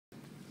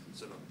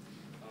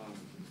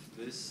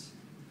This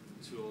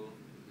tool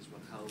is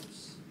what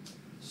helps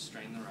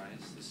strain the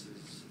rice. This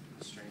is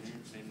a strainer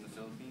made in the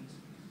Philippines,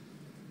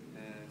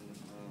 and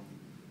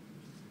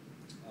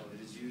it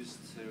is used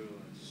to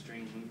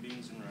strain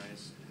moonbeams and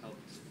rice. It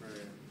helps for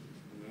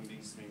the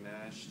moonbeams to be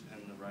mashed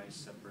and the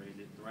rice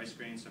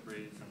grain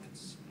separated from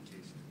its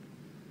encasing.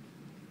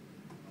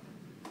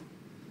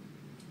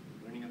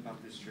 Learning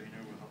about this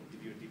strainer will help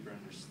give you a deeper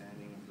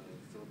understanding of the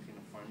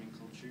Filipino farming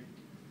culture.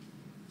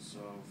 So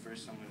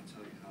first I'm going to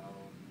tell you how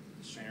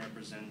the strainer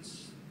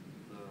represents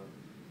the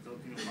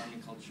Filipino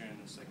farming culture, and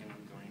then second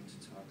I'm going to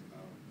talk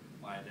about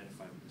why I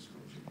identify with this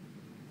culture.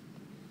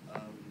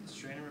 The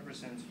strainer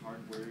represents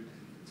hard work,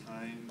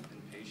 time,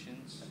 and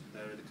patience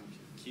that are the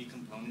key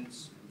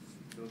components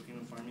of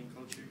Filipino farming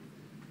culture.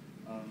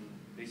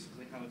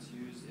 Basically how it's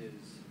used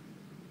is,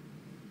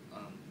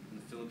 in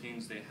the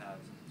Philippines they have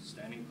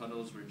standing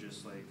puddles where it's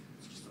just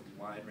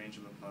a wide range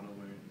of a puddle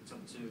where it's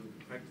up to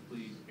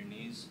practically your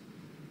knees.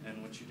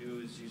 And what you do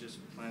is you just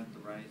plant the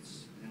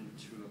rice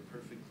into a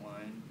perfect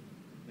line.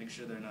 Make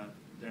sure they're not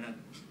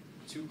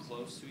too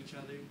close to each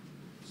other,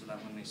 so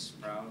that when they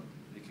sprout,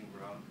 they can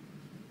grow.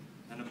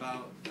 And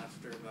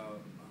after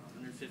about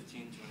 115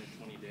 to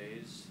 120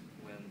 days,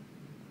 when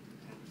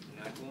the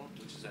knuckle,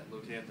 which is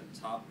located at the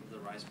top of the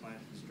rice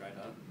plant, is dried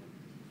up,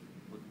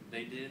 what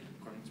they did,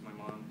 according to my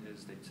mom,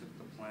 is they took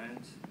the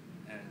plant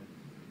and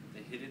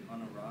they hit it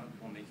on a rock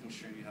while making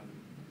sure you have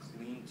a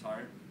clean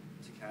tarp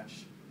to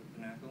catch the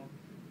pinnacle.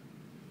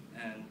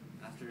 And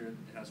after it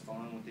has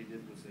fallen, what they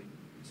did was they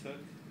took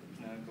the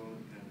pinnacle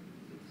and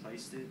they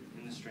placed it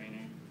in the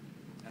strainer,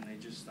 and they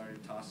just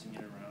started tossing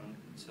it around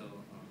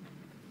until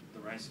the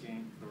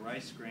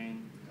rice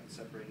grain got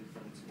separated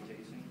from its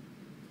encasing.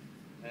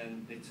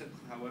 And they took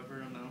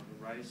however amount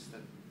of rice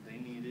that they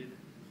needed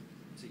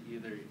to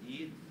either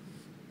eat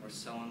or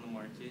sell on the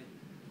market.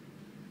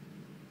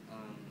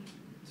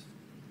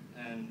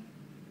 And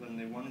when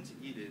they wanted to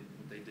eat it,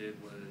 what they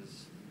did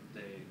was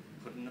they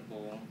put it in a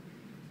bowl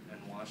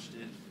and washed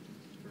it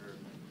for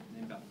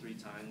maybe about 3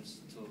 times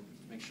to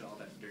make sure all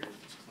that dirt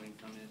was clean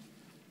from it.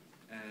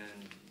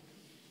 And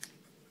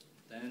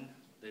then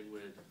they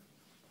would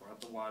pour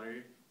out the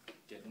water,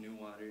 get new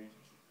water,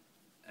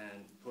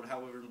 and put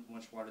however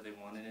much water they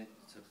wanted it,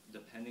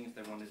 depending if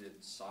they wanted it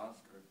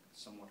soft or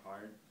somewhat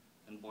hard,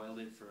 and boiled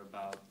it for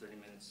about 30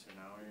 minutes to an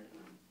hour,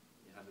 and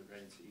you have it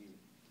ready to eat.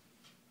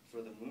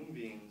 For the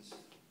moonbeams,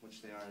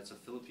 which they are, it's a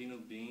Filipino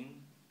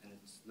bean, and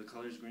the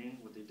color's green.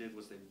 What they did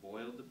was they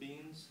boiled the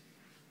beans,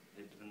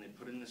 and they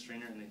put it in the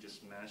strainer, and they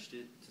just mashed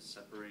it to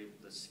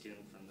separate the skin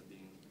from the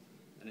bean.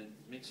 And it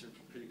makes a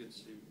pretty good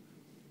soup.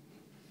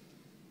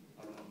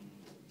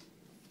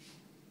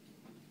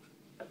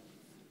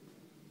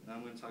 Now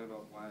I'm going to talk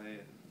about why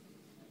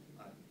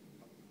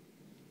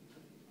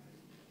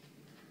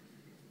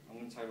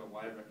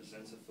it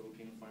represents a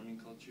Filipino farming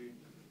culture.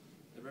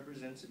 It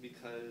represents it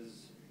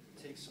because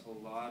it takes a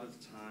lot of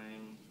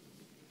time,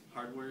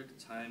 hard work,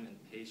 time, and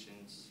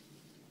patience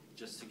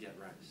just to get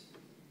rice.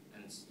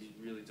 And you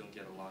really don't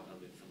get a lot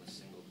of it from a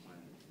single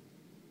plant.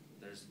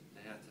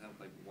 They have to have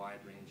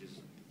wide ranges,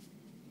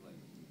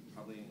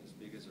 probably as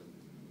big as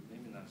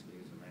maybe not as big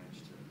as a ranch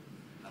to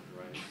have the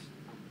rice.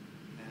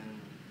 And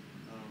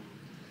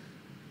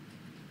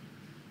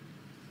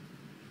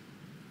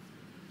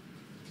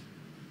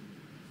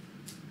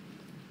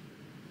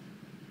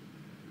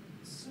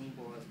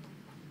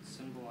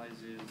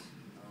symbolizes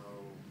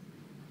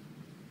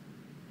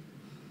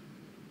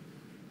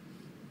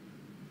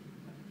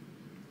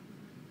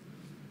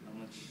how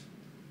much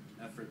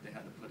effort they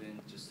had to put in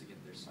just to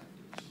get their side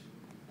dish.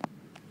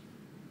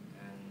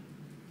 And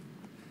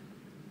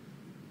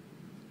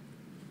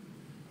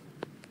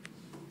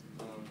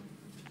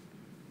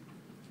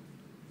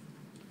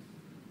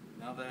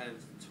now that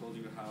I've told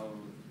you how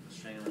the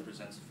strainer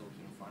represents the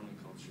Filipino farming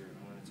culture,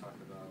 I'm going to talk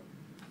about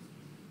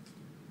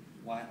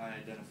why I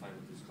identify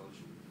with this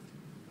culture.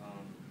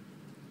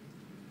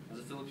 As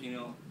a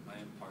Filipino,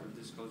 I am part of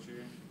this culture,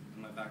 and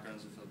my background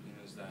as a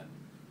Filipino is that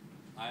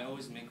I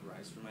always make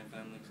rice for my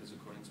family because,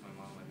 according to my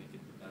mom, I make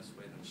it the best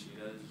way than she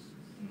does.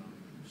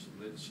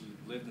 She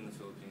lived in the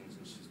Philippines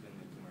and she's been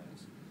making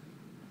rice.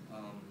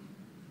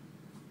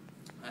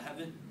 I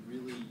haven't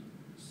really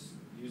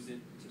used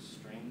it to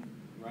strain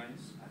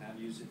rice. I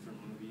have used it for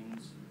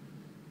moonbeams.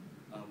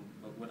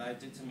 But what I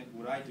do to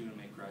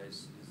make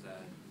rice is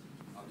that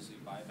obviously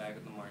buy a bag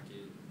at the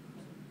market,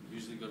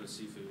 usually go to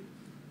seafood,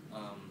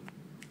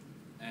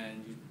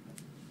 and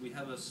we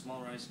have a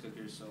small rice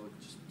cooker, so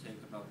just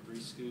take about 3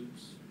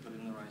 scoops, put it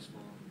in the rice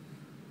bowl,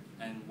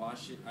 and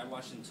wash it. I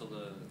wash it until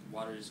the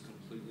water is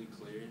completely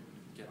clear,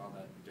 get all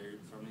that dirt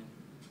from it,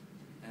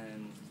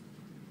 and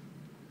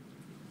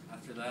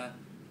after that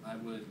I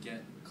would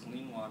get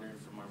clean water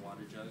from our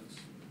water jugs,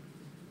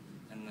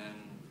 and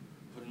then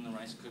put it in the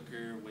rice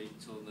cooker, wait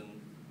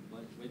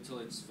till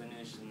it's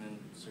finished, and then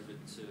serve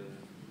it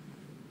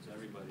to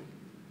everybody.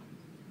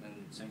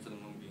 And same for the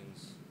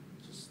moonbeans,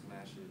 just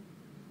mash it.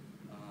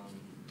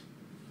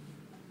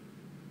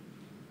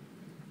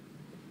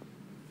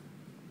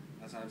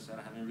 As as I've said,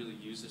 I haven't really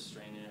used this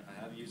strainer.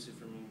 I have used it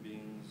for moon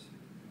beans.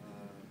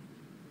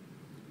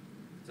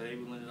 Today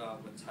we learned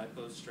about what type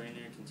of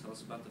strainer can tell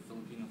us about the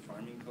Filipino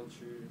farming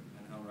culture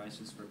and how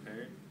rice is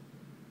prepared.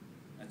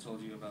 I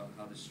told you about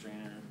how the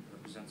strainer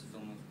represents the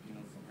Filipino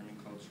farming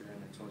culture,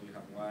 and I told you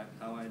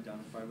how I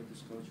identify with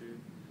this culture.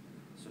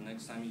 So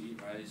next time you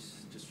eat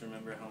rice, just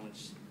remember how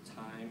much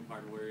time,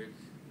 hard work,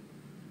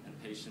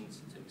 and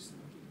patience it takes to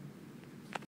make.